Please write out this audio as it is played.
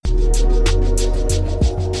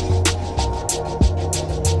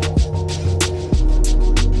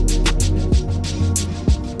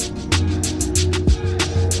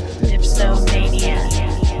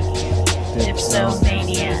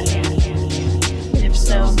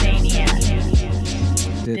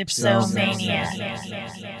Dipsomania.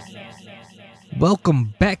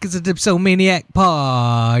 Welcome back. It's a Dipsomaniac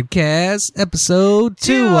podcast, episode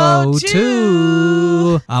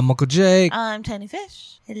 202. I'm Uncle Jake. I'm Tiny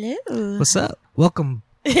Fish. Hello. What's up? Welcome,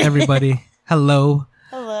 everybody. Hello.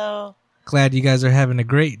 Hello. Glad you guys are having a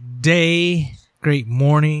great day, great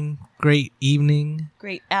morning, great evening.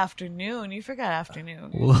 Great afternoon. You forgot afternoon.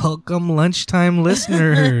 Welcome, lunchtime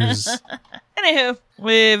listeners. Anywho,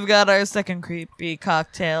 we've got our second creepy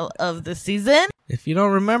cocktail of the season. If you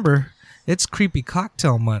don't remember, it's Creepy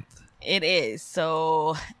Cocktail Month. It is.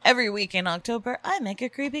 So every week in October, I make a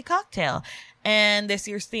creepy cocktail. And this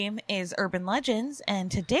year's theme is urban legends.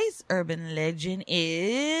 And today's urban legend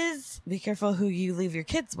is be careful who you leave your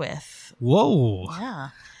kids with. Whoa. Yeah.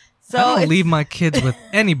 So I don't leave my kids with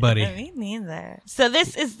anybody. Me neither. So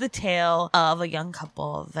this is the tale of a young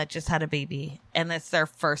couple that just had a baby. And it's their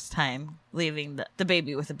first time leaving the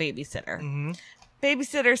baby with a babysitter. Mm-hmm.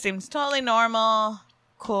 Babysitter seems totally normal.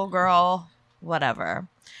 Cool girl. Whatever.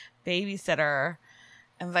 Babysitter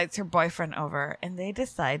invites her boyfriend over. And they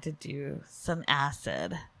decide to do some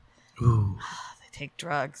acid. Ooh. They take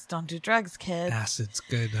drugs. Don't do drugs, kids. Acid's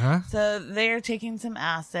good, huh? So they're taking some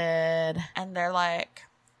acid. And they're like,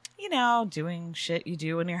 you know, doing shit you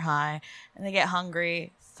do when you're high, and they get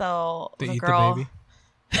hungry. So the girl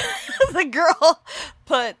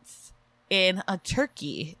puts in a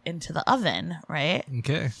turkey into the oven, right?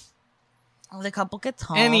 Okay. The couple gets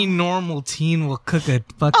home. Any normal teen will cook a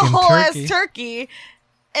fucking turkey. Turkey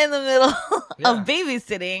in the middle of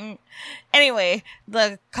babysitting. Anyway,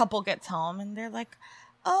 the couple gets home and they're like,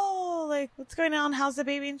 oh, like, what's going on? How's the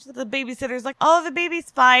baby? And the babysitter's like, oh, the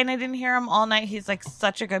baby's fine. I didn't hear him all night. He's like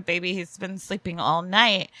such a good baby. He's been sleeping all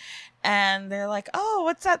night. And they're like, oh,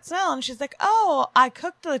 what's that smell? And she's like, oh, I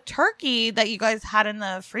cooked the turkey that you guys had in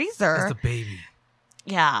the freezer. It's the baby.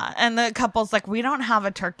 Yeah. And the couple's like, we don't have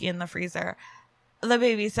a turkey in the freezer. The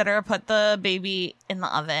babysitter put the baby in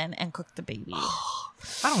the oven and cooked the baby. I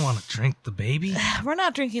don't want to drink the baby. We're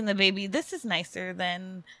not drinking the baby. This is nicer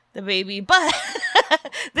than the baby, but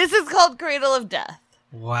this is called Cradle of Death.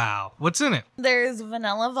 Wow. What's in it? There's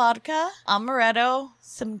vanilla vodka, amaretto,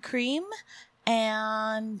 some cream,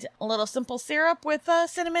 and a little simple syrup with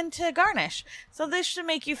cinnamon to garnish. So this should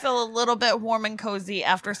make you feel a little bit warm and cozy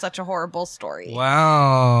after such a horrible story.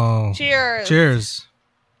 Wow. Cheers. Cheers.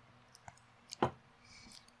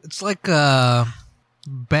 It's like a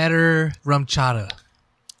better rum chata.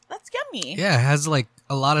 That's yummy. Yeah, it has like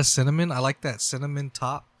a lot of cinnamon. I like that cinnamon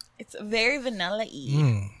top. It's very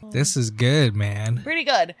vanilla-y. This is good, man. Pretty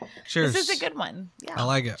good. Cheers. This is a good one. Yeah. I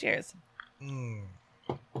like it. Cheers.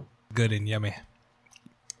 Good and yummy.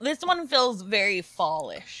 This one feels very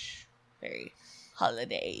fallish. Very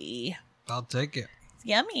holiday. I'll take it. It's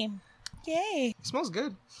yummy. Yay. It smells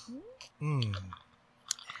good. It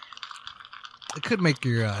could make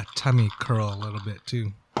your tummy curl a little bit,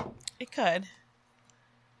 too. It could.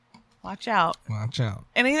 Watch out. Watch out.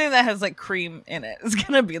 Anything that has like cream in it is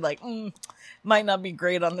going to be like, might not be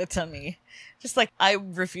great on the tummy. Just like I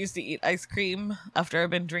refuse to eat ice cream after I've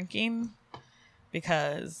been drinking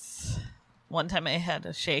because one time I had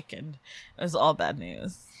a shake and it was all bad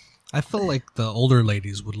news. I feel like the older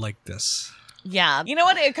ladies would like this. Yeah. You know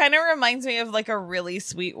what? It kind of reminds me of like a really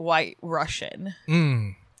sweet white Russian.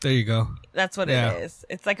 There you go. That's what it is.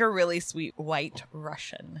 It's like a really sweet white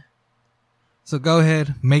Russian. So go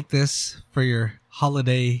ahead, make this for your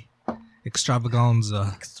holiday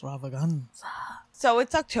extravaganza. So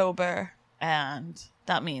it's October, and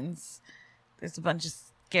that means there's a bunch of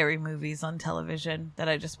scary movies on television that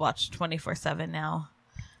I just watch 24/7 now.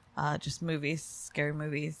 Just movies, scary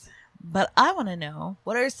movies. But I want to know,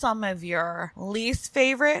 what are some of your least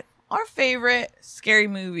favorite or favorite scary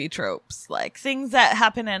movie tropes? Like things that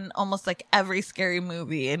happen in almost like every scary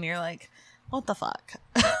movie, and you're like, what the fuck?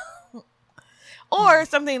 Or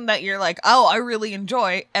something that you're like, oh, I really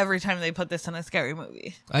enjoy every time they put this in a scary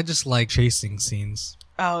movie. I just like chasing scenes.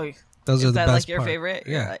 Oh, those are the best like your part. favorite?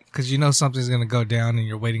 Yeah, because you know something's gonna go down and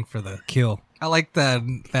you're waiting for the kill. I like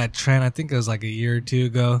that trend. I think it was like a year or two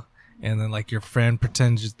ago, and then like your friend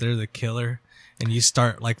pretends they're the killer, and you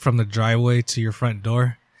start like from the driveway to your front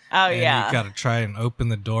door. Oh, and yeah. You got to try and open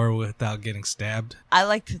the door without getting stabbed. I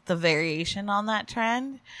liked the variation on that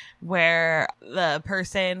trend where the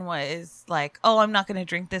person was like, oh, I'm not going to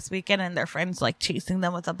drink this weekend. And their friend's like chasing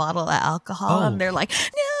them with a bottle of alcohol. And they're like,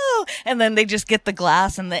 no. And then they just get the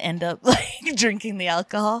glass and they end up like drinking the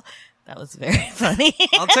alcohol. That was very funny.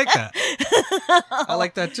 I'll take that. I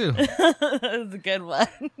like that too. That was a good one.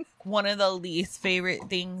 One of the least favorite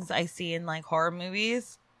things I see in like horror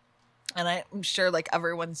movies, and I'm sure like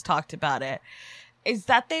everyone's talked about it, is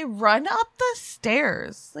that they run up the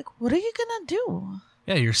stairs. Like, what are you gonna do?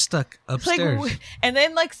 Yeah, you're stuck upstairs. Like, and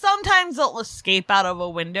then, like, sometimes they'll escape out of a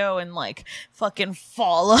window and, like, fucking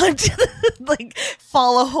fall onto, like,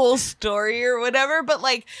 fall a whole story or whatever. But,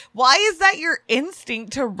 like, why is that your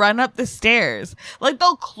instinct to run up the stairs? Like,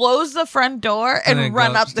 they'll close the front door and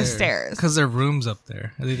run up the stairs. Because their room's up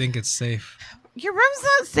there. They think it's safe. Your room's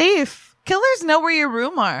not safe. Killers know where your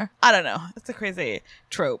room are. I don't know. It's a crazy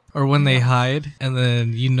trope. Or when they hide and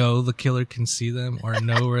then you know the killer can see them or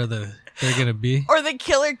know where they're gonna be. Or the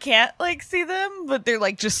killer can't, like, see them, but they're,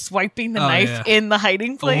 like, just swiping the knife in the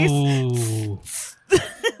hiding place. Oh.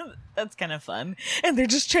 That's kind of fun. And they're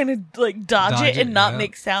just trying to, like, dodge it and not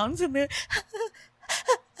make sounds. And they're...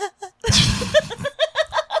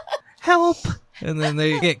 Help! And then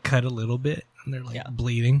they get cut a little bit and they're, like,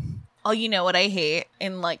 bleeding. Oh, you know what I hate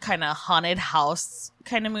in, like, kind of haunted house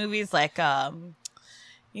kind of movies? Like,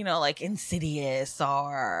 you know, like Insidious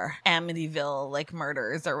or Amityville, like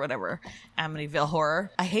Murders or whatever. Amityville Horror.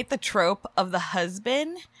 I hate the trope of the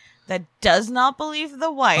husband that does not believe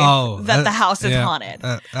the wife that the house is haunted.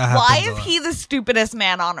 Why is he the stupidest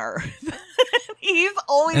man on earth? He's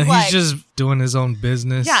always and like... he's just doing his own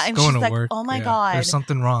business, and going she's to like, work. Oh my God. There's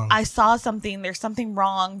something wrong. I saw something. There's something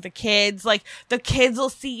wrong. The kids will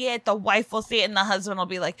see it. The wife will see it. And the husband will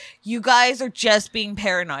be like, you guys are just being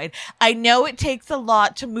paranoid. I know it takes a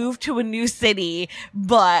lot to move to a new city,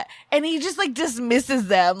 but... And he just, like, dismisses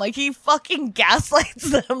them. Like, he fucking gaslights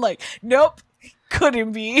them. Like, nope,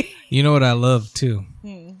 couldn't be. You know what I love, too?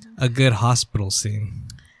 A good hospital scene.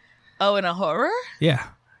 Oh, in a horror? Yeah.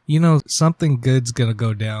 You know, something good's gonna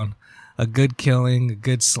go down. A good killing, a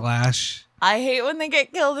good slash. I hate when they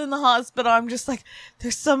get killed in the hospital. I'm just like,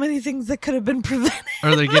 there's so many things that could have been prevented.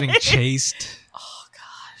 Or they're getting chased. Oh,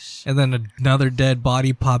 gosh. And then another dead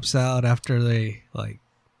body pops out after they, like,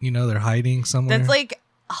 you know, they're hiding somewhere. That's like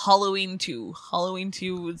Halloween 2. Halloween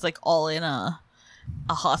 2 was, like, all in a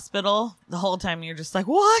hospital. The whole time you're just like,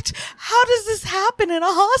 what? How does this happen in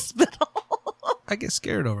a hospital? I get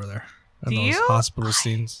scared over there. Do those you? hospital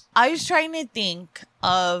scenes. I was trying to think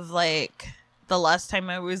of, like, the last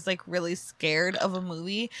time I was, like, really scared of a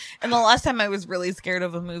movie. And the last time I was really scared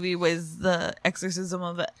of a movie was The Exorcism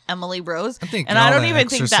of Emily Rose. I don't even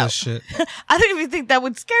think that shit. I don't even think that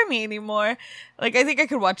would scare me anymore. Like, I think I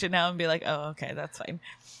could watch it now and be like, oh, okay, that's fine.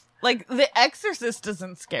 Like, The Exorcist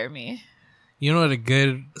doesn't scare me. You know what a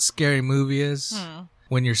good scary movie is?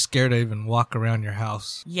 When you're scared to even walk around your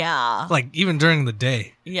house. Yeah. Like, even during the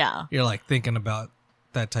day. Yeah. You're, like, thinking about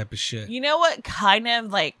that type of shit. You know what kind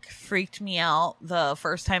of, like, freaked me out the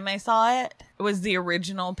first time I saw it? It was the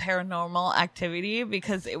original Paranormal Activity,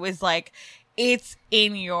 because it was, like, it's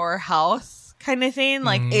in your house kind of thing.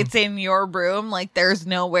 Like, it's in your room. Like, there's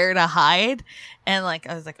nowhere to hide. And, like,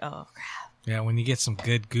 I was like, oh, crap. Yeah, when you get some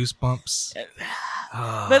good goosebumps.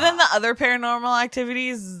 But then the other Paranormal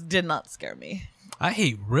Activities did not scare me. I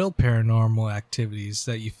hate real paranormal activities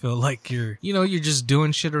that you feel like you're just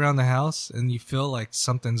doing shit around the house and you feel like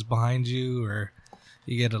something's behind you, or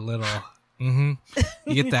you get a little, you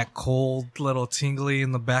get that cold little tingly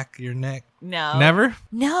in the back of your neck. No. Never?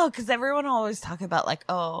 No, because everyone always talk about, like,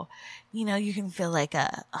 oh, you know, you can feel like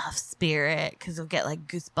a spirit because you'll get, like,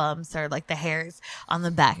 goosebumps, or, like, the hairs on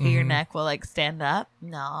the back of your neck will, like, stand up.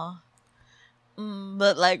 No.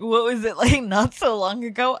 But, like, what was it, like, not so long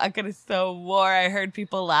ago? I could have swore I heard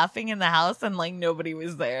people laughing in the house and, like, nobody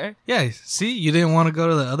was there. Yeah, see? You didn't want to go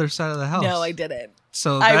to the other side of the house. No, I didn't.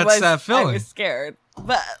 So that's that feeling. I was scared.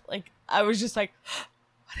 But, like, I was just like,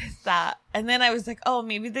 what is that? And then I was like, oh,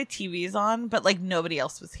 maybe the TV's on. But, like, nobody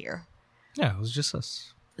else was here. Yeah, it was just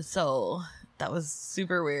us. So that was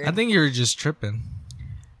super weird. I think you were just tripping.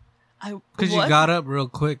 Because you got up real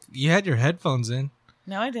quick. You had your headphones in.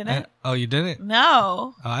 No, I didn't. Oh, you didn't?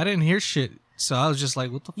 No. Oh, I didn't hear shit. So I was just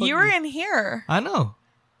like, what the fuck? You were in here. I know.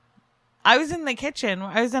 I was in the kitchen.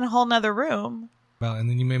 I was in a whole nother room. And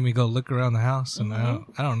then you made me go look around the house, and I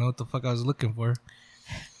don't know what the fuck I was looking for.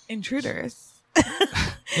 Intruders.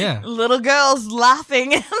 Yeah. Little girls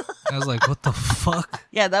laughing. I was like, what the fuck?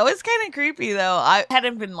 Yeah, that was kind of creepy, though. I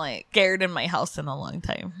hadn't been, like, scared in my house in a long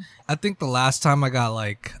time. I think the last time I got,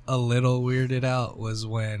 like, a little weirded out was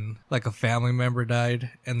when, like, a family member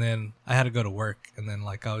died, and then I had to go to work, and then,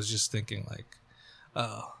 like, I was just thinking, like,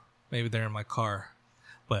 oh, maybe they're in my car.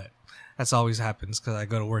 But that's always happens because I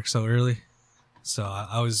go to work so early. So I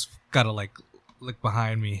always got to, like, look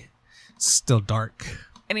behind me. It's still dark.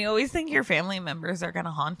 And you always think your family members are going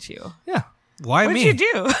to haunt you. Yeah. Why What'd me? you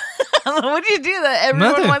do? What'd you do that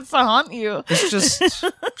everyone wants to haunt you? It's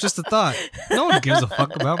just a thought. No one gives a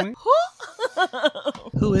fuck about me.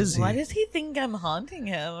 Who is he? Why does he think I'm haunting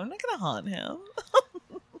him? I'm not gonna haunt him.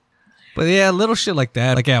 But yeah, little shit like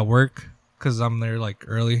that, like at work, because I'm there like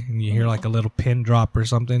early, and you hear like a little pin drop or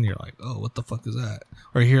something. You're like, oh, what the fuck is that?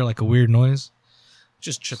 Or you hear like a weird noise,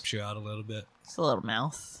 just trips you out a little bit. It's a little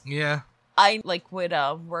mouse. Yeah. I like would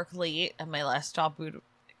work late at my last job. Would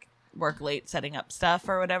work late setting up stuff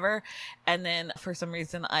or whatever, and then for some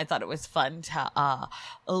reason I thought it was fun to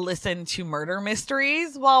listen to murder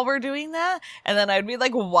mysteries while we're doing that, and then I'd be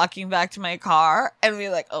like walking back to my car and be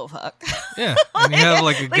like, oh fuck. Yeah, and you have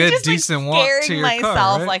like a good just, decent like, walk to scaring your myself,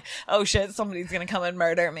 car, right? like, oh shit, somebody's gonna come and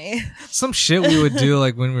murder me. Some shit we would do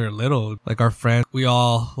like when we were little, like our friend, we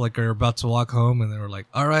all like are about to walk home, and then we're like,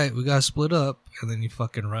 all right, we gotta split up, and then you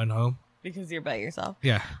fucking run home. Because you're by yourself.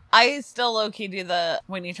 Yeah. I still low-key do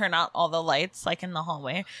when you turn out all the lights, like in the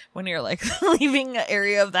hallway, when you're like leaving an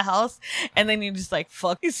area of the house, and then you just like,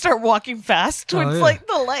 fuck, you start walking fast towards like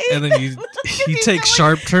the light. And then you take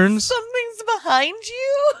sharp turns. Something's behind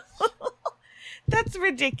you. That's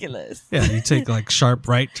ridiculous. Yeah, you take like sharp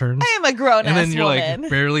right turns. I am a grown-ass woman. And then you're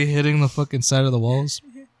like barely hitting the fucking side of the walls.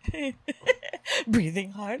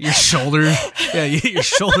 Breathing hard. Your shoulder. Yeah, you hit your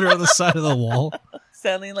shoulder on the side of the wall.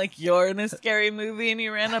 Sounding like you're in a scary movie and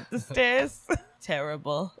you ran up the stairs.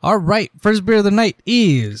 Terrible. All right. First beer of the night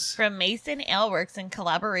is from Mason Ale Works in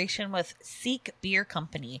collaboration with Seek Beer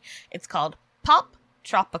Company. It's called Pop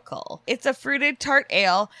Tropical. It's a fruited tart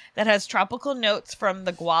ale that has tropical notes from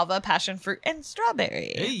the guava, passion fruit, and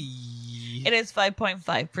strawberry. Hey. It is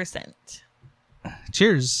 5.5%.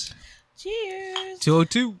 Cheers. Cheers.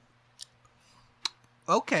 202.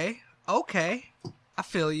 Okay. I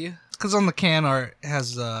feel you. Because on the can art it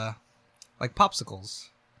has like popsicles,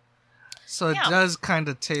 so it does kind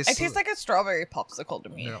of taste. It tastes like a strawberry popsicle to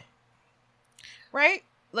me. Yeah. Right?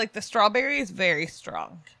 Like the strawberry is very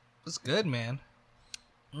strong. It's good, man.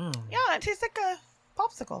 Yeah, it tastes like a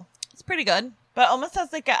popsicle. It's pretty good, but almost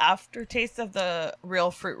has like an aftertaste of the real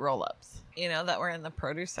fruit roll-ups. You know that were in the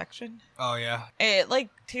produce section. Oh yeah. It like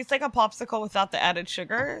tastes like a popsicle without the added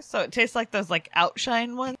sugar, so it tastes like those like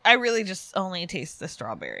outshine ones. I really just only taste the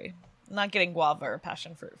strawberry. Not getting guava or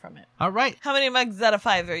passion fruit from it. All right. How many mugs out of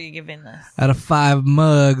 5 are you giving this? Out of 5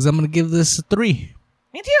 mugs, I'm gonna give this a 3.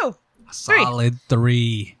 Me too. A solid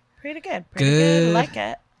 3. Pretty good. Pretty good. Like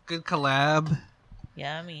it. Good collab.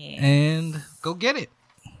 Yummy. And go get it.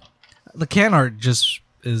 The can art just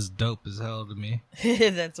is dope as hell to me.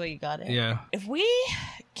 That's what you got it. Yeah. If we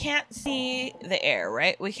can't see the air,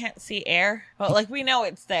 right? We can't see air. But like we know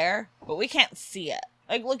it's there, but we can't see it.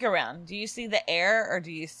 Like, look around. Do you see the air or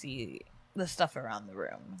do you see the stuff around the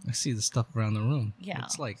room? I see the stuff around the room. Yeah.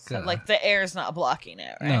 It's like... So, like, the air's not blocking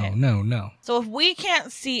it, right? No. So, if we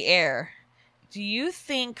can't see air, do you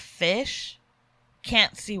think fish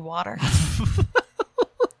can't see water?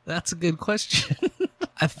 That's a good question.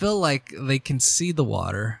 I feel like they can see the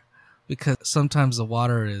water because sometimes the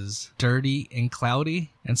water is dirty and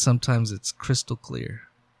cloudy and sometimes it's crystal clear.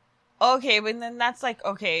 Okay, but then that's like,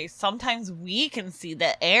 okay, sometimes we can see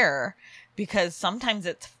the air because sometimes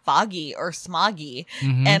it's foggy or smoggy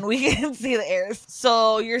and we can see the air.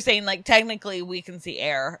 So you're saying like technically we can see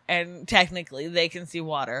air and technically they can see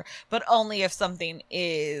water, but only if something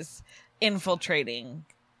is infiltrating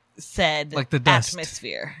said like the dust.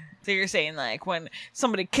 Atmosphere. So you're saying like when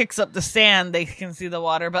somebody kicks up the sand, they can see the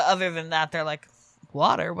water, but other than that, they're like,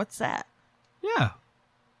 water? What's that? Yeah.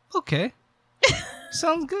 Okay.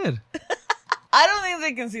 Sounds good. I don't think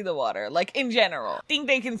they can see the water, like in general. I think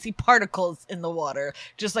they can see particles in the water,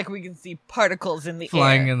 just like we can see particles in the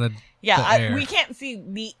flying air. In the air. We can't see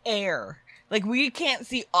the air. Like we can't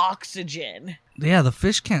see oxygen. Yeah, the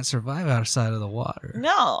fish can't survive outside of the water.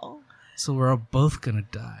 No. So we're both gonna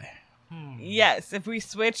die. Yes, if we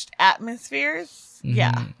switched atmospheres,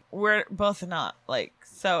 yeah, we're both not. Like,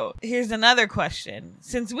 so here's another question.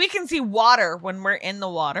 Since we can see water when we're in the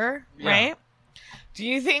water, right? Do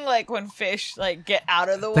you think like when fish like get out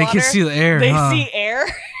of the water, they can see the air? They see air.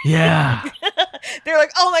 Yeah. They're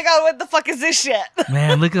like, oh my god, what the fuck is this shit?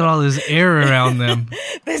 Man, look at all this air around them.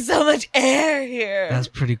 There's so much air here. That's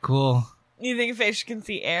pretty cool. You think fish can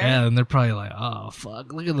see air? Yeah, and they're probably like, oh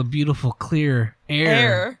fuck, look at the beautiful clear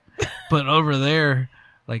air. But over there,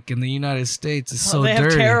 like in the United States, it's so they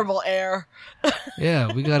dirty. Have terrible air.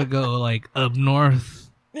 Yeah, we gotta go like up north.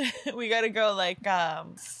 We gotta go like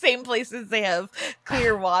same places they have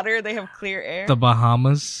clear water, they have clear air. The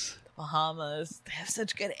Bahamas. Bahamas. They have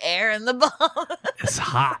such good air in the Bahamas. It's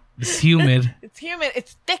hot. It's humid. It's humid.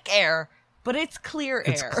 It's thick air, but it's clear air.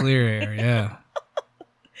 It's clear air, yeah.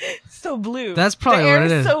 So blue. That's probably what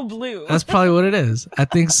it is. So blue. That's probably what it is. I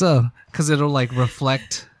think so. Because it'll like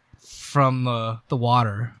reflect from the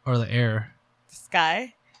water or the air.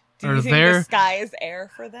 sky? Do Or you think the sky is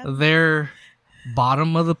air for them? Their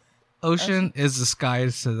bottom of the ocean is the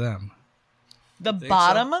skies to them. The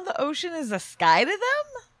bottom of the ocean is the sky to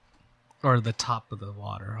them? Or the top of the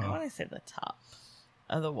water. I want to say the top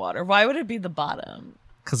of the water. Why would it be the bottom?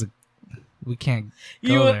 Because we can't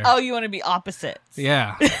go there. Oh, you want to be opposites.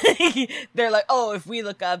 Yeah. They're like, oh, if we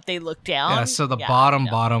look up, they look down. Yeah, so the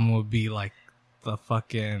bottom would be like the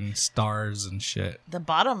fucking stars and shit. The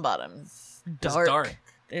bottom's dark. It's dark.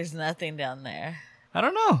 There's nothing down there. I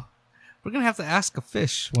don't know. We're going to have to ask a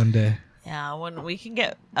fish one day. Yeah, when we can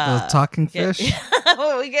get... the talking fish?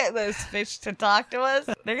 When we get those fish to talk to us,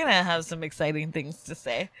 they're going to have some exciting things to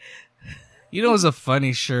say. You know, it was a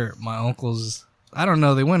funny shirt. My uncle's... I don't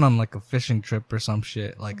know. They went on like a fishing trip or some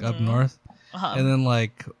shit, like up north. And then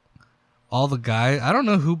like all the guys, I don't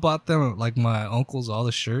know who bought them, like my uncles, all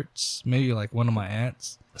the shirts. Maybe like one of my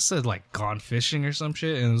aunts. It said like gone fishing or some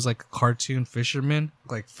shit. And it was like a cartoon fisherman,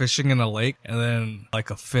 like fishing in a lake. And then like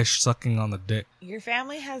a fish sucking on the dick. Your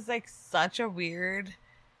family has like such a weird...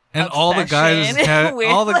 And all the guys had,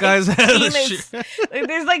 penis, like,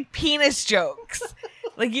 there's like penis jokes.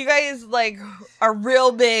 Like you guys like are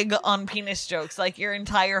real big on penis jokes, like your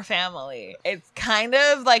entire family. It's kind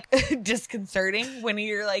of like disconcerting when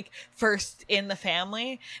you're like first in the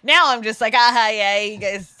family. Now I'm just like, yeah, you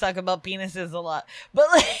guys talk about penises a lot. But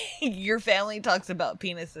like your family talks about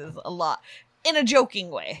penises a lot in a joking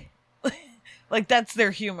way. Like that's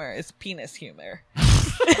their humor, is penis humor.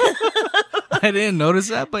 I didn't notice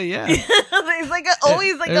that, but yeah. There's like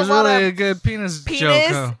always like a lot really of a good penis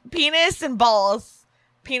joke. Huh? Penis and balls.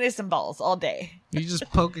 Penis and balls all day. You just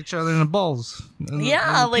poke each other in the balls.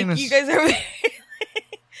 Yeah, like penis. You guys are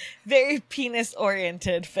very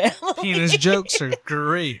penis-oriented family. Penis jokes are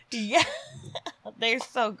great. Yeah, they're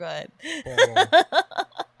so good.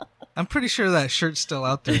 I'm pretty sure that shirt's still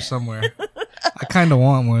out there somewhere. I kind of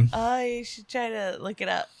want one. You should try to look it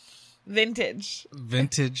up. Vintage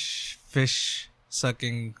fish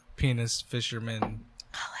sucking penis fisherman.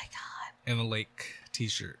 Oh my god! In a lake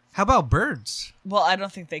t-shirt. How about birds? Well, I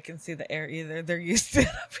don't think they can see the air either. They're used to it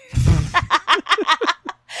up here.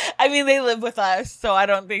 I mean, they live with us, so I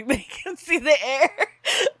don't think they can see the air.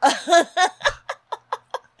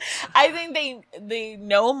 I think they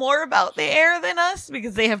know more about the air than us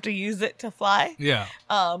because they have to use it to fly. Yeah.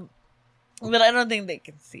 But I don't think they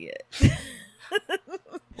can see it.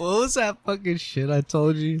 What was that fucking shit I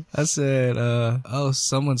told you? I said,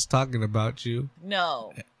 someone's talking about you.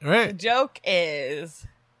 No. Right. The joke is...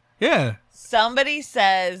 Yeah. Somebody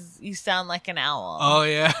says you sound like an owl. Oh,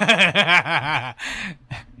 yeah.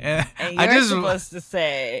 Yeah. And you're supposed to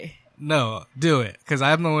say... No, do it. Because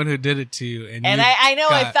I'm the one who did it to you. And I know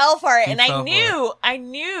I fell for it. And I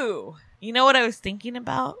knew. You know what I was thinking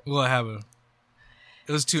about? What happened?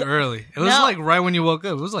 It was too early. It was like right when you woke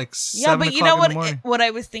up. It was like 7 o'clock you know in the morning. What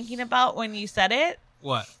I was thinking about when you said it?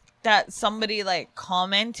 What? That somebody like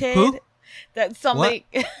commented. Who? That somebody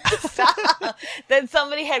that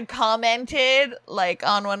somebody had commented like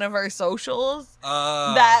on one of our socials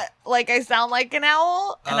that like I sound like an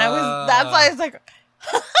owl, and that's why I was like.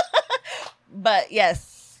 But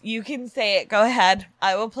yes, you can say it. Go ahead.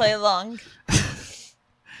 I will play along.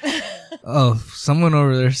 Oh, someone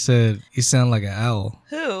over there said you sound like an owl.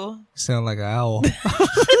 Who? You sound like an owl.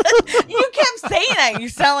 You kept saying that. You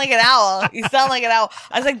sound like an owl. You sound like an owl.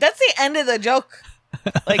 I was like, that's the end of the joke.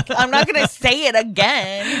 Like, I'm not going to say it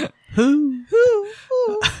again. Who?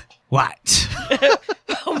 What?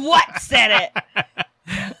 What said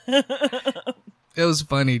it? It was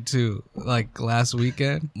funny too. Like last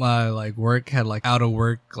weekend, my like work had like out of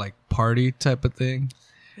work like party type of thing.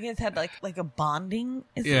 You guys had like a bonding?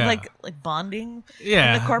 Is yeah. it like bonding?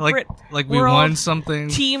 Yeah. In the corporate like we won something.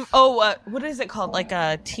 Team. Oh, what is it called? Like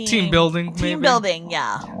a team. Team building. Team maybe? Building.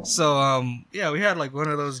 Yeah. So yeah, we had like one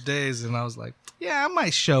of those days, and I was like, yeah, I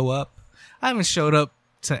might show up. I haven't showed up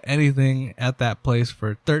to anything at that place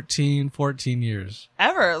for 13, 14 years.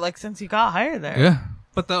 Ever, like since you got hired there. Yeah.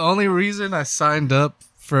 But the only reason I signed up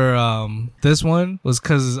for this one was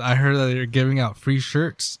because I heard that they were giving out free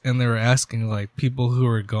shirts, and they were asking like people who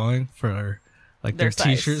were going for like their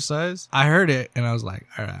t-shirt size. I heard it, and I was like,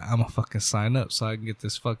 all right, I'm gonna fucking sign up so I can get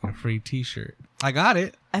this fucking free t-shirt. I got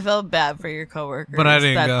it. I felt bad for your coworkers, but I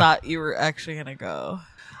didn't that go. Thought you were actually gonna go.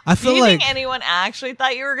 I feel Do you like think anyone actually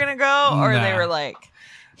thought you were gonna go, or they were like,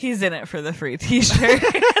 he's in it for the free t-shirt?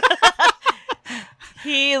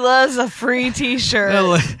 He loves a free t-shirt.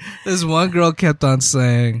 No, this one girl kept on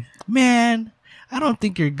saying, man, I don't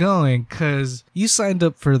think you're going because you signed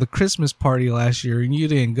up for the Christmas party last year and you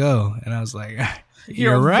didn't go. And I was like,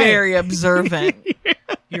 you're right. Very observant.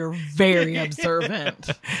 You're very observant.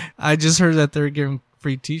 I just heard that they're giving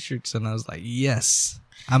free t-shirts and I was like, yes,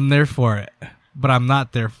 I'm there for it. But I'm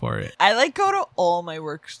not there for it. I like go to all my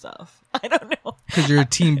work stuff. I don't know. Because you're a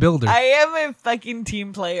team builder. I am a fucking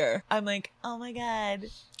team player. I'm like, oh my God.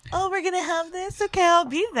 Oh, we're going to have this? Okay, I'll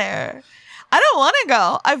be there. I don't want to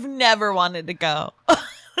go. I've never wanted to go.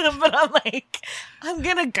 But I'm like, I'm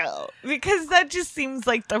going to go. Because that just seems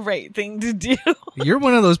like the right thing to do. You're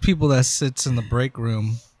one of those people that sits in the break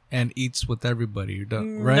room and eats with everybody. You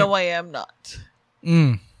don't, right? No, I am not.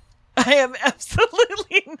 I am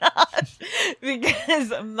absolutely not,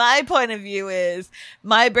 because my point of view is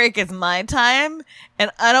my break is my time and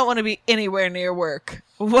I don't want to be anywhere near work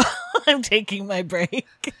while I'm taking my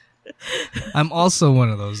break. I'm also one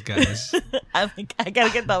of those guys. I'm like, I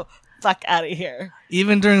gotta get the fuck out of here.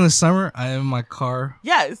 Even during the summer, I am in my car.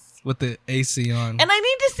 Yes. With the AC on. And I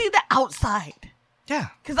need to see the outside. Yeah.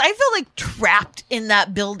 Because I feel like trapped in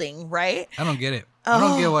that building, right? I don't get it. I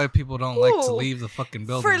don't get why people don't like to leave the fucking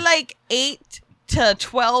building. For like 8 to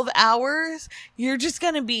 12 hours, you're just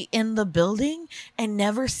going to be in the building and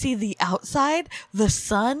never see the outside, the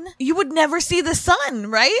sun. You would never see the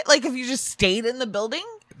sun, right? Like if you just stayed in the building.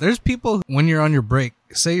 There's people, when you're on your break,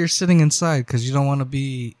 say you're sitting inside because you don't want to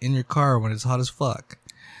be in your car when it's hot as fuck.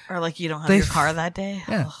 Or like you don't have your car that day.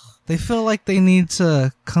 Yeah. They feel like they need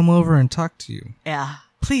to come over and talk to you. Yeah.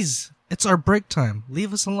 Please. It's our break time.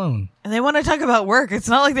 Leave us alone. And they want to talk about work. It's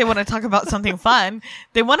not like they want to talk about something fun.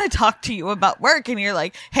 They want to talk to you about work. And you're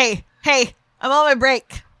like, hey, I'm on my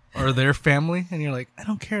break. Or their family. And you're like, I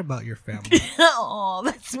don't care about your family. Oh,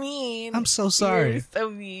 that's mean. I'm so sorry. You're so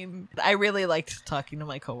mean. I really liked talking to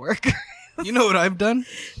my coworkers. You know what I've done?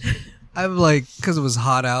 I've because it was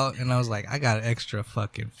hot out. And I was like, I got an extra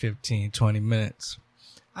fucking 15, 20 minutes.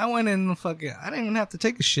 I went in and I didn't even have to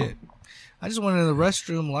take a shit. I just went in the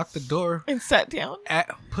restroom, locked the door. And sat down?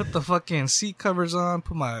 Put the fucking seat covers on,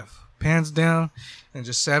 put my pants down, and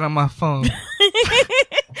just sat on my phone.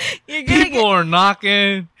 People are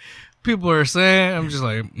knocking. People are saying, I'm just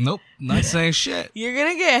like, nope, not saying shit. You're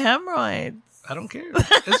going to get hemorrhoids. I don't care.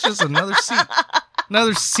 It's just another seat.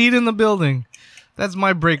 Another seat in the building. That's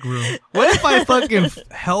my break room. What if I fucking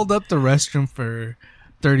held up the restroom for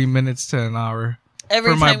 30 minutes to an hour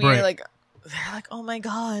Every for my time break? You're like, they're like, oh my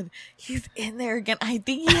God, he's in there again. I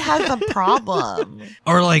think he has a problem.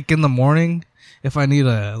 Or like in the morning, if I need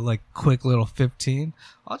a quick little 15,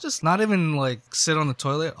 I'll just not even sit on the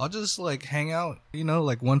toilet. I'll just hang out,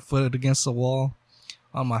 1 foot against the wall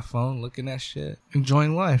on my phone, looking at shit,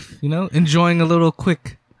 enjoying life, enjoying a little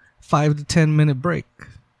quick 5 to 10 minute break.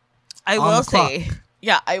 I will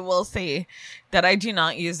say that I do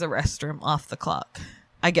not use the restroom off the clock.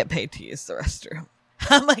 I get paid to use the restroom.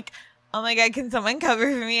 I'm like, oh my God, can someone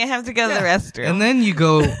cover for me? I have to go to the restroom. And then you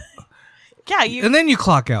go. And then you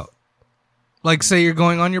clock out. Say you're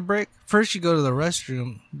going on your break. First you go to the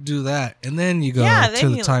restroom, do that. And then you go to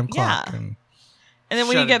the time clock. Yeah. And then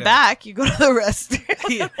when you get back, you go to the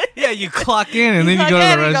restroom. Yeah, you clock in and then you go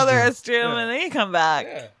to the restroom. And then you come back.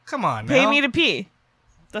 Yeah. Come on now. Pay me to pee.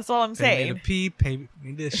 That's all I'm saying. Pay me to pee, pay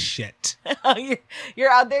me to shit. You're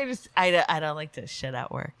out there just... I don't like to shit at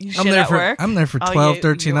work. You I'm shit there at for, work? I'm there for 12,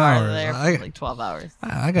 13 hours. There for 12 hours.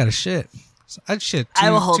 I got to shit. I'd shit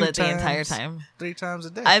I will hold it the entire time. 3 times a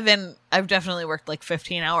day. I've definitely worked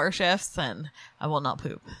 15-hour shifts and I will not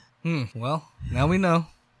poop. Well, now we know.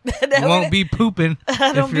 You won't be pooping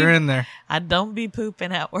if you're in there. I don't be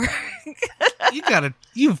pooping at work.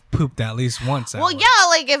 You've pooped at least once at work. Yeah,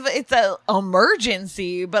 if it's an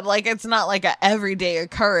emergency, but it's not an everyday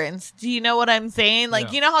occurrence. Do you know what I'm saying?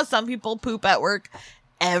 You know how some people poop at work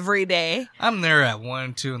every day? I'm there at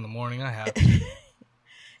 1, 2 in the morning. I have.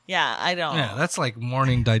 Yeah, I don't. Yeah, that's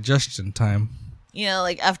morning digestion time.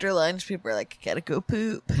 After lunch, people are like, gotta go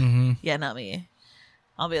poop. Mm-hmm. Yeah, not me.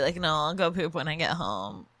 I'll be like, no, I'll go poop when I get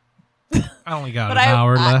home. I only got an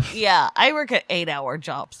hour left. Yeah, I work an 8-hour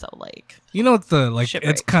job, so you know what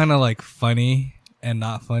it's kind of funny and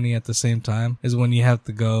not funny at the same time is when you have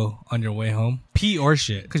to go on your way home, pee or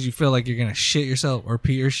shit, because you feel like you're gonna shit yourself or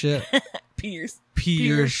pee your shit, pee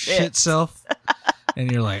your shit self,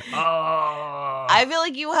 and you're like, oh. I feel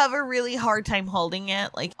like you have a really hard time holding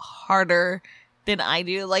it, harder than I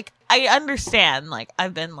do. I understand,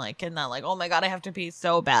 I've been in that, oh my God, I have to pee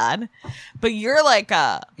so bad. But you're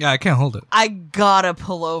yeah, I can't hold it. I gotta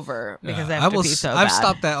pull over because I have to pee so bad. I've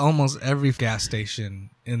stopped at almost every gas station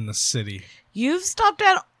in the city. You've stopped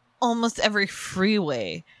at almost every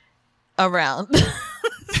freeway around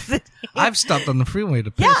city. I've stopped on the freeway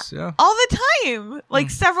to piss. Yeah. All the time, like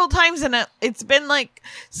several times, and it's been like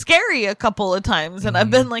scary a couple of times, and I've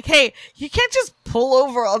been like, "Hey, you can't just pull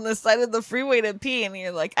over on the side of the freeway to pee," and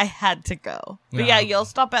you're like, "I had to go." But yeah, you'll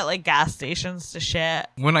stop at like gas stations to shit.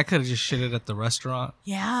 When I could have just shitted at the restaurant.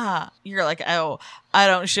 Yeah, you're like, "Oh, I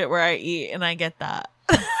don't shit where I eat," and I get that.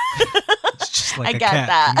 It's just like I a get cat,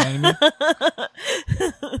 that. you know what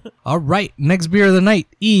I mean? All right, next beer of the night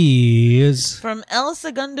is From El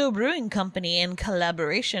Segundo Brewing Company in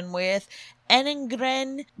collaboration with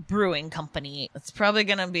Enengren Brewing Company. It's probably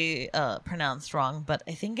going to be pronounced wrong, but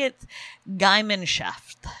I think it's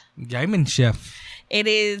Gemeinschaft. Gemeinschaft. It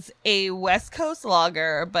is a West Coast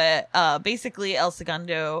lager, but basically El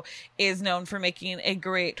Segundo is known for making a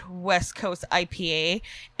great West Coast IPA,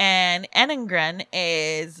 and Enengren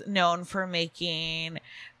is known for making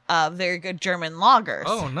very good German lagers.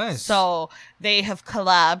 Oh, nice. So they have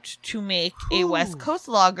collabed to make a West Coast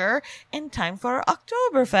lager in time for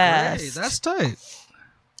Oktoberfest. Great, that's tight.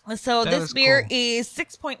 So That this is beer cool. is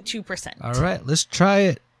 6.2%. All right, let's try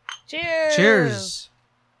it. Cheers. Cheers.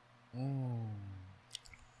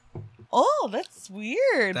 Oh, that's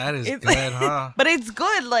weird. That is It's- good, huh? But it's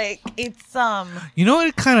good. Like it's You know what?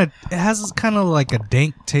 It has kind of like a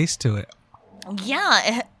dank taste to it.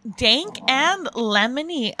 yeah, dank and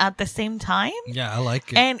lemony at the same time. Yeah, I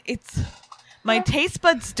like it. And it's my taste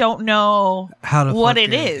buds don't know How to what fuck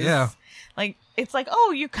it is. Yeah. Like it's like,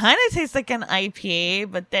 oh, you kind of taste like an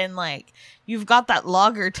IPA, but then like you've got that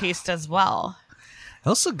lager taste as well.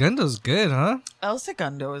 El Segundo's good, huh? El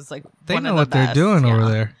Segundo is like They one know of the what they're best, doing yeah. over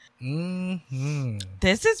there. Mm-hmm.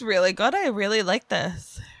 This is really good. I really like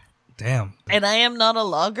this. Damn. And I am not a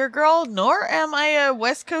lager girl, nor am I a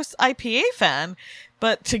West Coast IPA fan,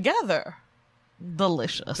 but together,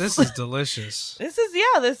 delicious. This is delicious. This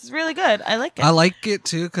is really good. I like it. I like it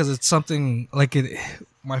too because it's something like it.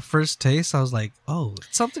 My first taste, I was like, "Oh,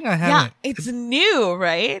 it's something I yeah, haven't." it's new,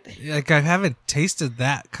 right? Like I haven't tasted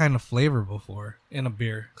that kind of flavor before in a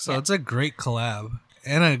beer, so it's a great collab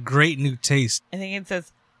and a great new taste. I think it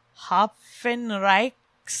says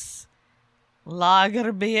Hopfenreichs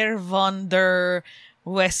Lagerbier von der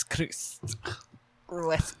Westküste.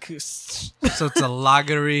 Westküste. So it's a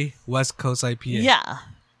lagery West Coast IPA. Yeah,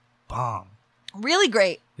 Bomb. really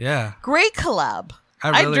great. Yeah, Great collab.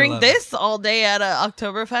 I really drink love this all day at a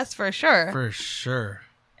Oktoberfest for sure. it. For sure.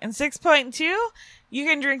 And 6.2, you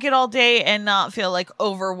can drink it all day and not feel like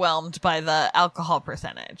overwhelmed by the alcohol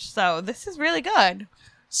percentage. So this is really good.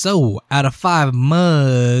 So out of 5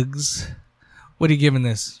 mugs, what are you giving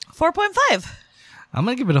this? 4.5. I'm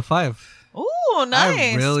gonna give it a 5. Ooh,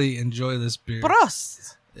 nice. I really enjoy this beer.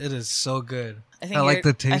 Prost. It is so good. I like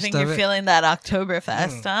the taste I think of you're it. feeling that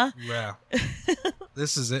Oktoberfest, huh? Yeah.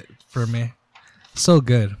 This is it for me. So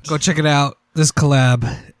good. Go check it out. This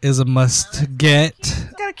collab is a must get.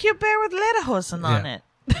 Got a cute bear with lederhosen on Yeah.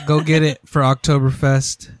 it. Go get it for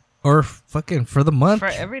Oktoberfest or fucking for the month. For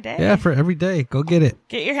every day. Yeah, for every day. Go get it.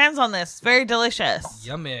 Get your hands on this. Very delicious.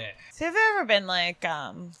 Yummy. So have you ever been like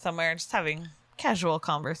somewhere just having casual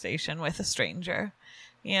conversation with a stranger,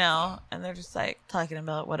 you know, and they're just like talking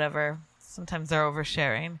about whatever. Sometimes they're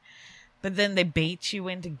oversharing, but then they bait you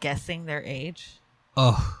into guessing their age.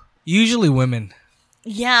 Oh, usually women.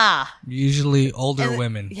 Yeah. Usually older And-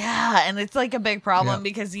 women. Yeah, and it's like a big problem Yeah.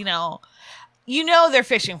 because you know they're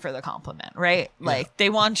fishing for the compliment, right? Like they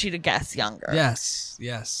want you to guess younger. Yes.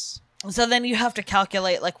 Yes. So then you have to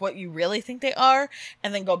calculate like what you really think they are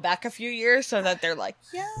and then go back a few years so that they're like,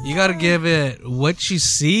 yeah. You got to give it what you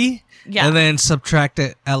see Yeah. and then subtract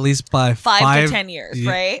it at least by 5 to 10 years, Ye-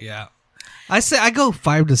 right? Yeah. I go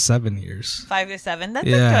 5 to 7 years. 5 to 7. That's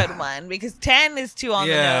Yeah. a good one because 10 is too on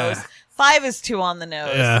Yeah. the nose. 5 is too on the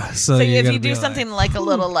nose. Yeah. So you if gotta you be do something like a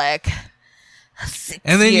little like 6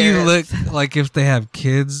 and then years. you look like if they have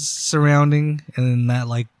kids surrounding and then that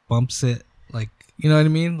like bumps it like, you know what I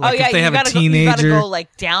mean? Like if they you have a gotta teenager. you gotta go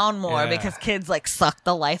like down more Yeah. because kids like suck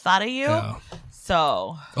the life out of you. Yeah.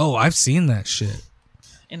 So Oh, I've seen that shit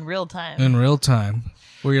in real time, in real time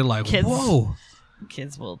where you're like, Kids- whoa,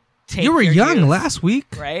 kids will take you were your young youth, last week.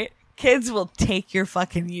 right? Kids will take your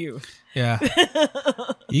fucking youth. Yeah.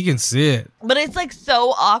 You can see it. But it's like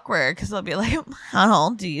so awkward because they'll be like, how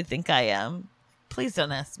old do you think I am? Please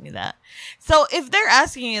don't ask me that. So if they're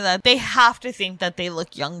asking you that, they have to think that they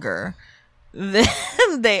look younger than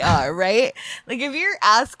they are, right? Like if you're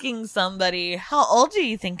asking somebody, how old do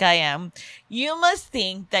you think I am? You must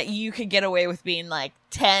think that you could get away with being like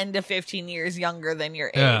 10 to 15 years younger than your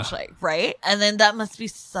age, Yeah. like, right? And then that must be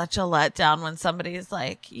such a letdown when somebody is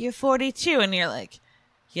like, you're 42 and you're like,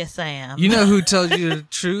 yes, I am. You know who tells you the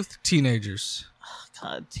truth? Teenagers.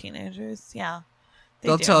 God, teenagers. Yeah.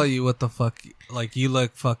 They'll tell you what the fuck, like, you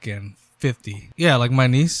look fucking 50. Yeah, like my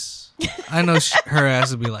niece. I know her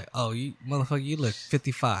ass would be like, oh, you motherfucker, you look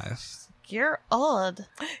 55. You're old.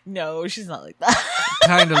 No, she's not like that.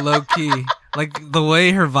 Kind of low key. Like, the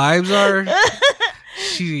way her vibes are,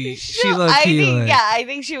 she low key. I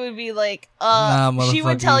think she would be like, she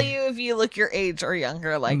would tell you if you look your age or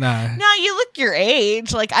younger. Like, no, you look your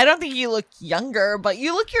age. Like, I don't think you look younger, but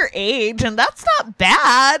you look your age, and that's not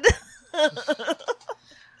bad.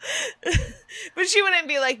 But she wouldn't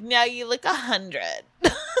be like, no, you look 100.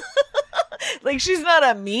 Like, she's not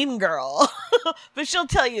a mean girl, but she'll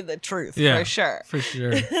tell you the truth, for sure. For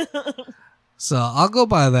sure. So I'll go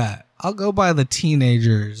by that. I'll go by the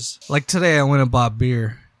teenagers. Like today, I went and bought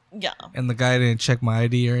beer. Yeah. And the guy didn't check my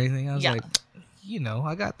ID or anything. I was like,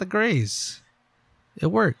 I got the grays. It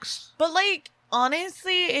works. But, like,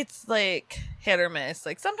 honestly, it's like hit or miss.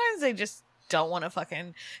 Like, sometimes they just don't want to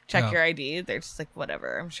fucking check your ID. They're just like,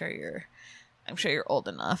 whatever. I'm sure you're old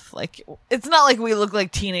enough. Like, it's not like we look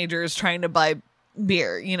like teenagers trying to buy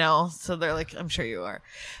beer, you know? So they're like, I'm sure you are.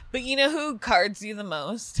 But you know who cards you the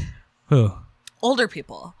most? Who? Older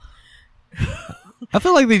people. I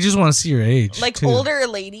feel like they just want to see your age. Like, too. older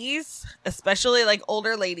ladies, especially like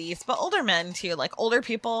older ladies, but older men too. Like, older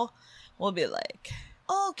people will be like,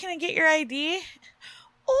 oh, can I get your ID?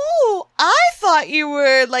 Oh, I thought you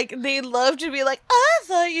were, like, they love to be like, I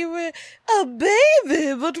thought you were a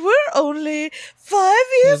baby, but we're only 5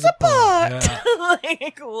 years apart. Yeah.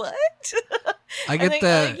 Like, what? I get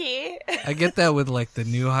that. Okay. I get that with, like, the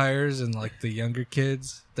new hires and, like, the younger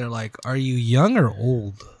kids. They're like, are you young or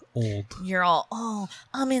old? You're all, oh,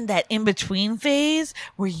 I'm in that in-between phase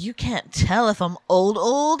where you can't tell if I'm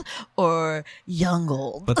old or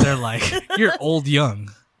young. But they're like, you're old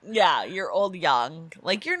young. Yeah, you're old young.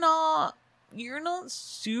 Like, you're not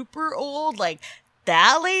super old like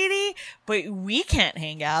that lady, but we can't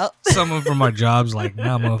hang out. Someone from our job's like,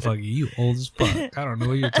 nah, motherfucker, you old as fuck. I don't know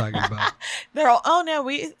what you're talking about. They're all, oh no,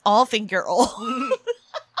 we all think you're old.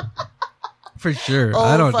 For sure. Old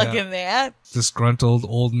I don't fucking man. Disgruntled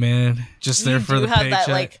old man. Just there for the paycheck. That,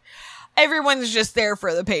 like, everyone's just there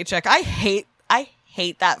for the paycheck. I hate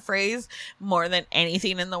that phrase more than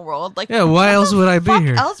anything in the world. Like, yeah, why else would I be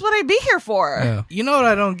here? What else would I be here for? Yeah. You know what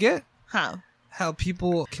I don't get? Huh? How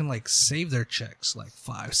people can, like, save their checks, like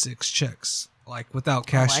 5-6 checks, like, without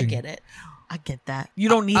cashing. I get it. I get that. You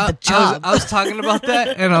don't need the job. I was talking about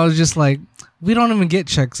that, and I was just like, we don't even get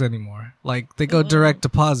checks anymore. Like, they go direct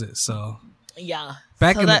deposit. So yeah,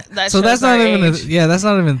 back so in that's not even that's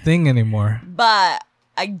not even a thing anymore. But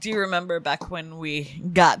I do remember back when we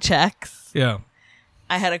got checks. Yeah.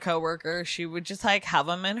 I had a coworker. She would just, like, have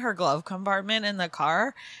them in her glove compartment in the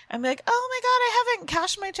car and be like, oh my God, I haven't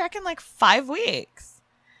cashed my check in like 5 weeks.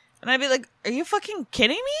 And I'd be like, are you fucking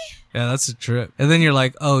kidding me? Yeah, that's a trip. And then you're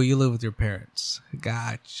like, oh, you live with your parents.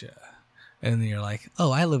 Gotcha. And then you're like,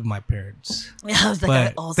 oh, I live with my parents. Yeah, I was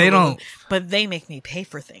like, but they make me pay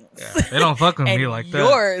for things. Yeah, they don't fuck with me like that.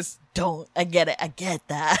 Yours don't. I get it. I get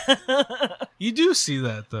that. You do see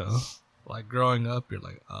that, though. Like, growing up, you're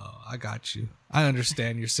like, oh, I got you. I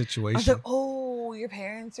understand your situation. I was like, oh, your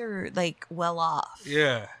parents are, like, well off.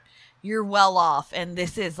 Yeah. You're well off. And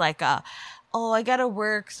this is like I got to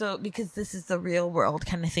work because this is the real world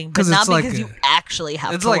kind of thing. But not because you actually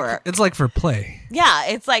have to work. It's like for play. Yeah.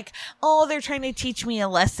 It's like, oh, they're trying to teach me a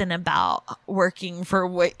lesson about working for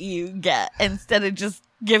what you get instead of just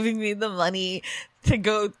giving me the money to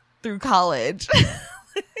go through college.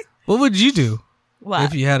 What would you do? What?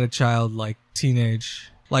 If you had a child, like,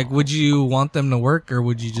 teenage, like, would you want them to work or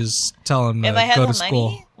would you just tell them to go to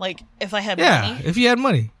school? Money? Like, if I had money? Yeah, if you had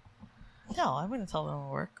money. No, I wouldn't tell them to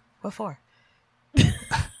work. What for?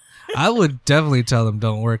 I would definitely tell them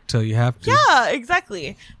don't work till you have to. Yeah,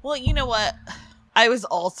 exactly. Well, you know what? I was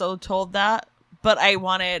also told that, but I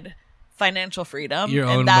wanted financial freedom.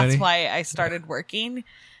 And that's why I started working.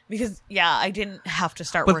 Because, yeah, I didn't have to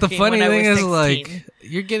start working when I was 16. But the funny thing is, like,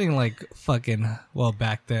 you're getting, like, fucking, well,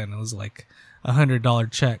 back then, it was, like,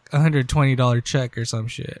 $100 check, $120 check or some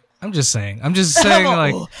shit. I'm just saying,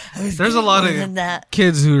 like, there's a lot of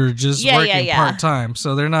kids who are just working part-time,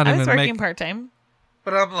 so they're not even working part-time.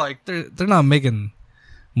 But I'm like, they're not making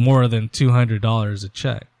more than $200 a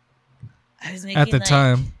check. I was making, at the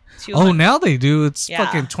time. Oh, now they do. It's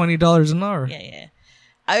fucking $20 an hour. Yeah.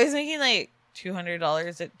 I was making, like,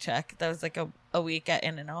 $200 a check. That was like a week at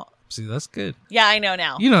In-N-Out. See, that's good. Yeah, I know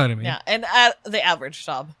now. You know what I mean. Yeah, and at the average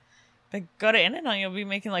job. Like, go to In-N-Out, you'll be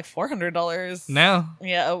making like $400 now.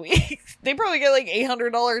 Yeah, a week. They probably get like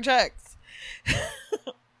 $800 checks.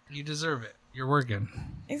 You deserve it. You're working.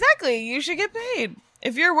 Exactly. You should get paid.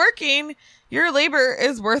 If you're working, your labor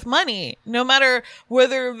is worth money, no matter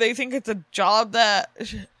whether they think it's a job that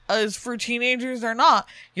is for teenagers or not.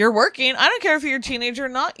 You're working. I don't care if you're a teenager or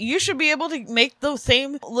not. You should be able to make the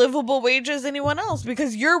same livable wage as anyone else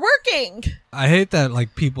because you're working. I hate that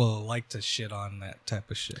like people like to shit on that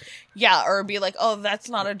type of shit. Yeah, or be like, oh, that's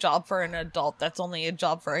not a job for an adult. That's only a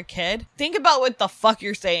job for a kid. Think about what the fuck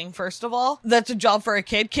you're saying, first of all. That's a job for a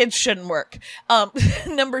kid. Kids shouldn't work.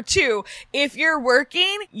 Number two, if you're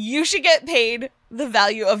working, you should get paid the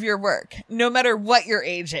value of your work, no matter what your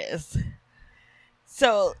age is.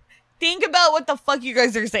 So think about what the fuck you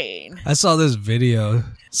guys are saying. I saw this video.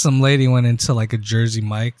 Some lady went into like a Jersey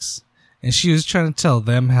Mike's and she was trying to tell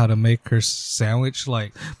them how to make her sandwich.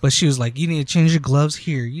 Like, but she was like, you need to change your gloves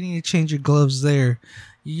here. You need to change your gloves there.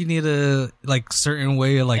 You need a like certain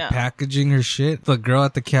way of like packaging her shit. The girl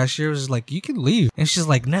at the cashier was like, you can leave. And she's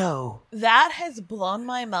like, no. That has blown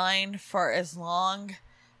my mind for as long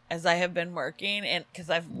as I have been working. And because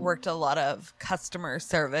I've worked a lot of customer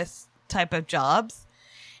service type of jobs.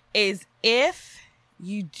 Is if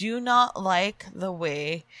you do not like the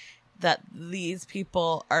way that these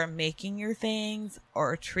people are making your things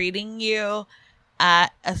or treating you at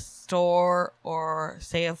a store or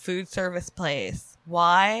say a food service place,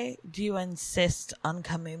 why do you insist on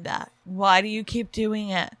coming back? Why do you keep doing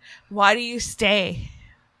it? Why do you stay?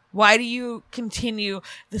 Why do you continue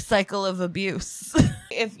the cycle of abuse?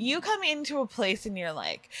 If you come into a place and you're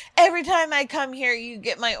like, every time I come here, you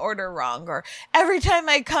get my order wrong, or every time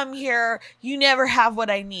I come here, you never have what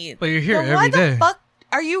I need. But you're here every day. Why the fuck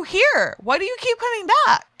are you here? Why do you keep coming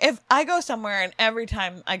back? If I go somewhere and every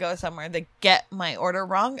time I go somewhere they get my order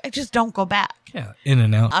wrong, I just don't go back. Yeah,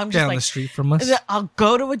 In-N-Out. I'm just down like, the street from us. I'll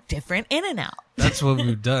go to a different In-N-Out. That's what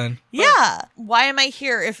we've done. Yeah. Why am I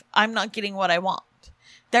here if I'm not getting what I want?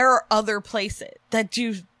 There are other places that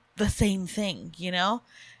do the same thing, you know?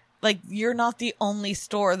 Like, you're not the only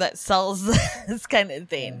store that sells this kind of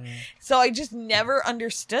thing. So I just never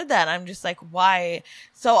understood that. I'm just like, why?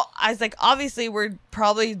 So I was like, obviously, we're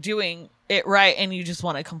probably doing it right, and you just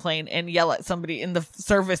want to complain and yell at somebody in the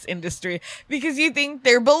service industry because you think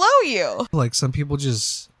they're below you. Like, some people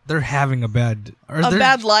just, they're having a bad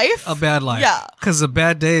life? A bad life. Yeah. Because a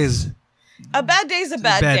bad day is... A bad day's a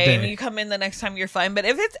bad day, and you come in the next time, you're fine. But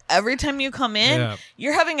if it's every time you come in,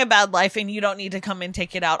 you're having a bad life, and you don't need to come and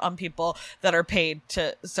take it out on people that are paid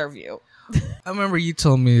to serve you. I remember you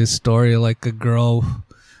told me a story, like a girl,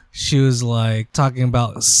 she was like talking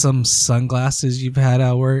about some sunglasses you've had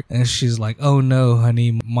at work, and she's like, oh no,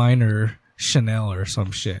 honey, mine are Chanel or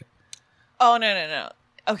some shit. Oh, no.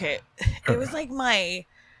 Okay. It was like my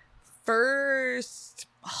first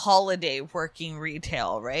holiday working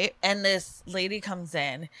retail, right? And this lady comes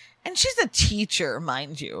in, and she's a teacher,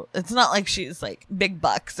 mind you. It's not like she's like big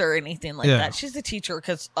bucks or anything like that. She's a teacher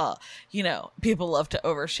because people love to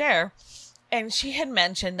overshare. And she had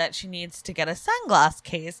mentioned that she needs to get a sunglass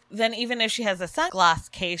case. Then even if she has a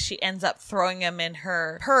sunglass case, she ends up throwing them in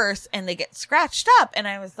her purse and they get scratched up. And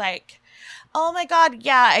I was like, oh my God,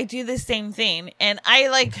 yeah, I do the same thing. And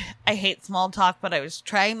I hate small talk, but I was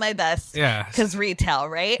trying my best. Yeah. Because retail,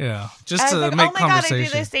 right? Yeah. Just to make conversation. Oh my God, I do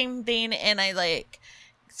the same thing. And I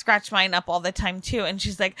scratch mine up all the time too. And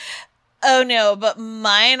she's like, oh no, but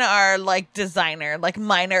mine are like designer, like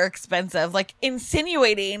mine are expensive, like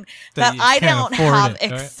insinuating that I don't have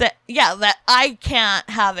that I can't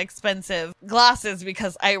have expensive glasses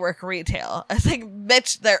because I work retail. I was like,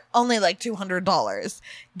 bitch, they're only like $200.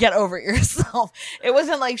 Get over yourself. It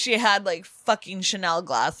wasn't like she had like fucking Chanel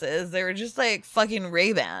glasses. They were just like fucking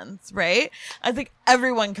Ray-Bans, right? I was like,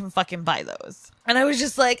 everyone can fucking buy those. And I was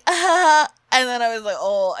just like, and then I was like,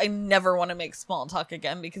 oh, I never want to make small talk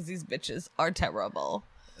again because these bitches are terrible.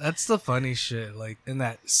 That's the funny shit. Like, in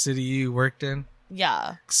that city you worked in?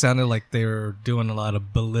 Yeah. Sounded like they were doing a lot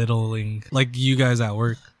of belittling, like you guys at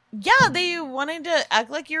work. Yeah, they wanted to act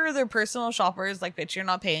like you were their personal shoppers. Like, bitch, you're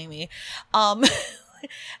not paying me.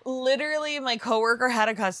 Literally, my coworker had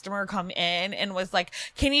a customer come in and was like,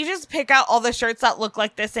 can you just pick out all the shirts that look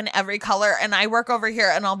like this in every color, and I work over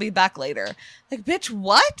here and I'll be back later. Like, bitch,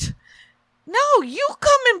 what? No, you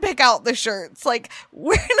come and pick out the shirts. Like,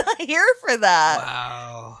 we're not here for that.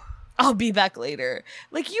 Wow. I'll be back later.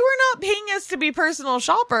 Like, you are not paying us to be personal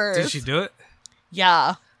shoppers. Did she do it?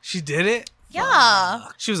 Yeah. She did it? Yeah.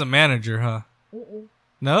 Fuck. She was a manager, huh? Mm-mm.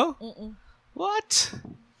 No? Mm-mm. What?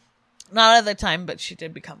 Not at the time, but she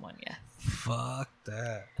did become one, yeah. Fuck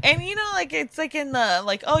that. And like, it's like in the,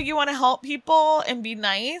 like, oh, you want to help people and be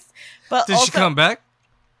nice, but did she come back?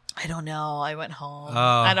 I don't know. I went home. Oh.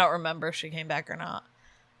 I don't remember if she came back or not.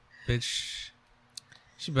 Bitch,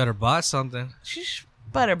 she better buy something.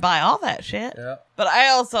 better buy all that shit. Yeah. But I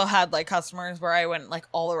also had like customers where I went like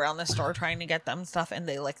all around the store trying to get them stuff and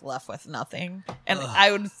they like left with nothing. And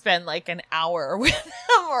I would spend like an hour with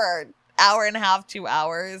them or hour and a half, 2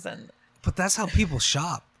 hours. But that's how people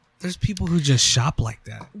shop. There's people who just shop like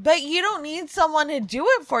that. But you don't need someone to do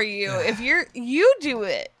it for you. If you do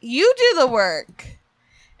it, you do the work.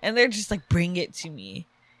 And they're just like, bring it to me.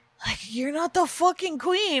 Like, you're not the fucking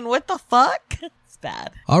queen. What the fuck? It's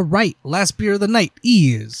bad. All right. Last beer of the night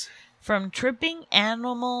is from Tripping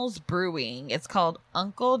Animals Brewing. It's called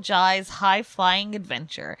Uncle Jai's High Flying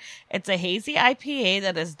Adventure. It's a hazy IPA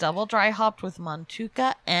that is double dry hopped with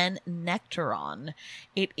Montuca and Nectaron.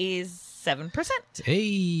 It is 7%.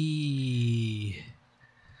 Hey.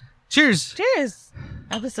 Cheers. Cheers.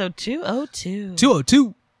 Episode 202.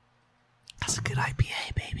 202. That's a good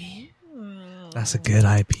IPA, baby. That's a good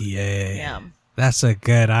IPA. Yeah. That's a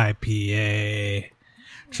good IPA.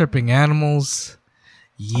 Tripping Animals.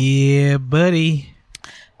 Yeah, buddy.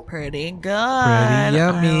 Pretty good. Pretty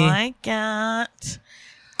yummy. I like it.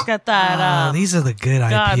 Got that. These are the good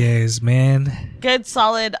IPAs, man. Good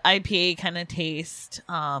solid IPA kind of taste.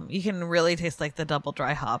 You can really taste like the double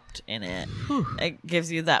dry hopped in it. Whew. It gives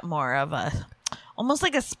you that more of a, almost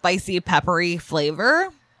like a spicy, peppery flavor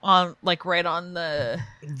on like right on the.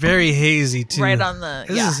 Very hazy too. Right on the.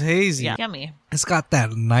 This is hazy. Yeah, yummy. It's got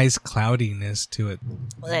that nice cloudiness to it.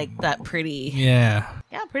 Like that pretty. Yeah.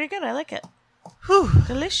 Yeah, pretty good. I like it. Whew.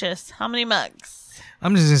 Delicious. How many mugs?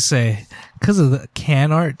 I'm just gonna say, because of the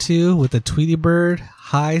can art too, with the Tweety Bird,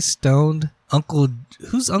 high stoned Uncle.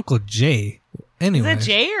 Who's Uncle Jay? Anyway, Is it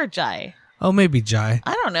Jay or Jai? Oh, maybe Jai.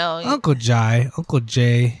 I don't know. Uncle Jay,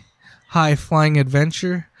 high flying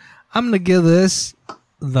adventure. I'm gonna give this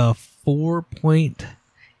the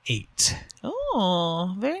 4.8.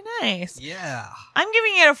 Oh, very nice. Yeah. I'm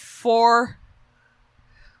giving it a 4.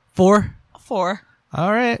 4. 4.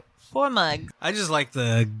 All right. 4 mugs. I just like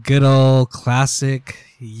the good old classic,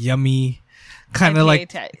 yummy, kind of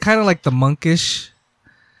like the monkish.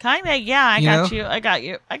 Kind of, yeah. I You got know? you. I got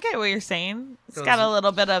you. I get what you're saying. It's got a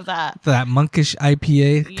little bit of that Monkish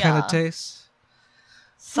IPA kind Yeah. of taste.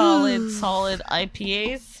 solid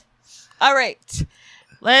IPAs. All right,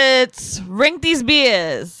 let's rank these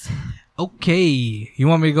beers. Okay, you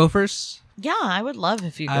want me to go first? Yeah, I would love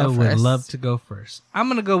if you go I first. would love to go first. I'm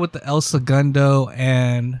going to go with the El Segundo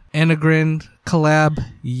and Enegrin collab.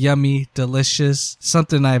 Yummy, delicious.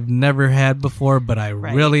 Something I've never had before, but I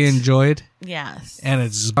really enjoyed. Yes. And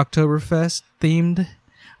it's Oktoberfest themed.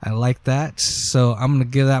 I like that. So I'm going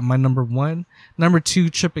to give that my number 1. Number 2,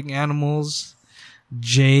 Tripping Animals.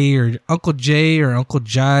 Uncle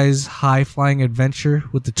Jai's High Flying Adventure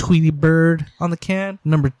with the Tweety Bird on the can.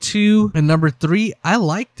 Number 2 and number 3, I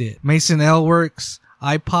liked it. Mason Ale Works,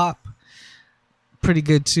 iPop, pretty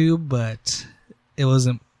good too, but it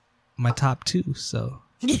wasn't my top 2, so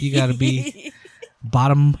you gotta be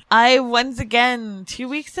bottom. I once again 2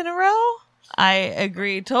 weeks in a row. I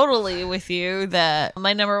agree totally with you that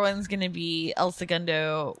my number 1 is going to be El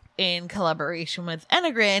Segundo in collaboration with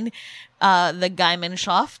Enegrin, the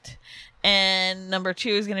Gemeinschaft. And number 2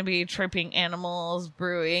 is going to be Tripping Animals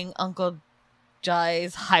Brewing, Uncle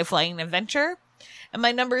Jai's High Flying Adventure. And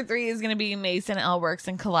my number 3 is going to be Mason Ale Works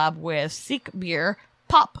in collab with Seek Beer,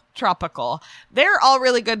 Pop Tropical. They're all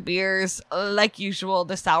really good beers. Like usual,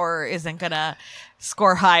 the sour isn't going to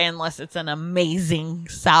score high unless it's an amazing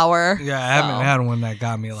sour. Yeah, I haven't had one that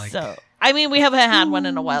got me like. So, I mean, we haven't had one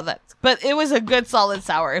in a while, but it was a good solid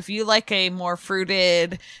sour. If you like a more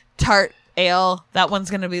fruited, tart ale, that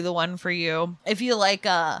one's going to be the one for you. If you like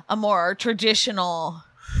a more traditional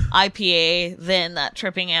IPA, then that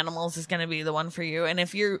Tripping Animals is going to be the one for you. And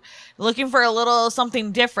if you're looking for a little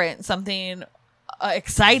something different, something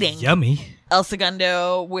exciting, Yummy. El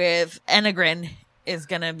Segundo with Enegrin is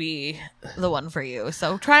going to be the one for you.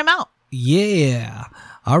 So try them out. Yeah.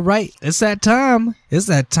 All right. It's that time. It's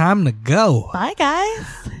that time to go. Bye, guys.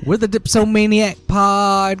 We're the Dipsomaniac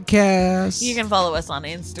Podcast. You can follow us on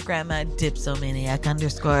Instagram at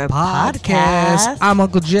Dipsomaniac_podcast. I'm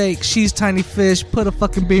Uncle Jake. She's Tiny Fish. Put a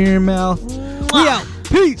fucking beer in your mouth. Mwah. We out.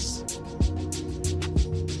 Peace.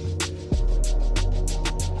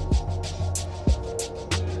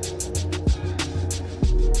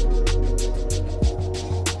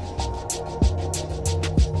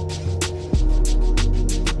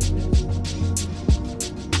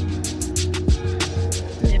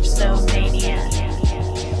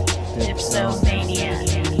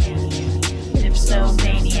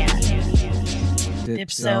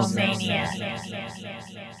 Dipsomania.